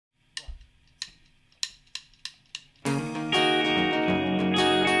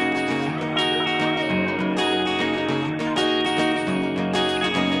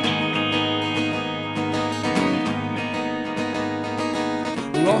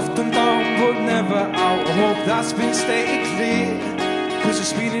often down but never out. I hope that's been stated clear, 'cause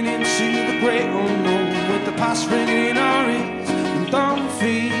we're speeding into the great unknown, with the past ringing in our ears, and don't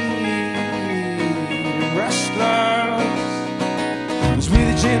feel restless. 'Cause we're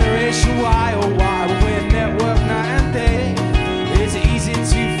the generation why, oh why, when we're networked night and day. Is it easy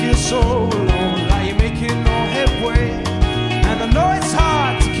to feel so alone, like you're making no headway? And I know it's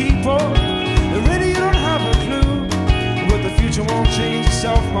hard to keep up, and really you don't have a clue, but the future won't change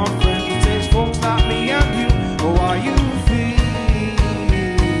itself, my friend.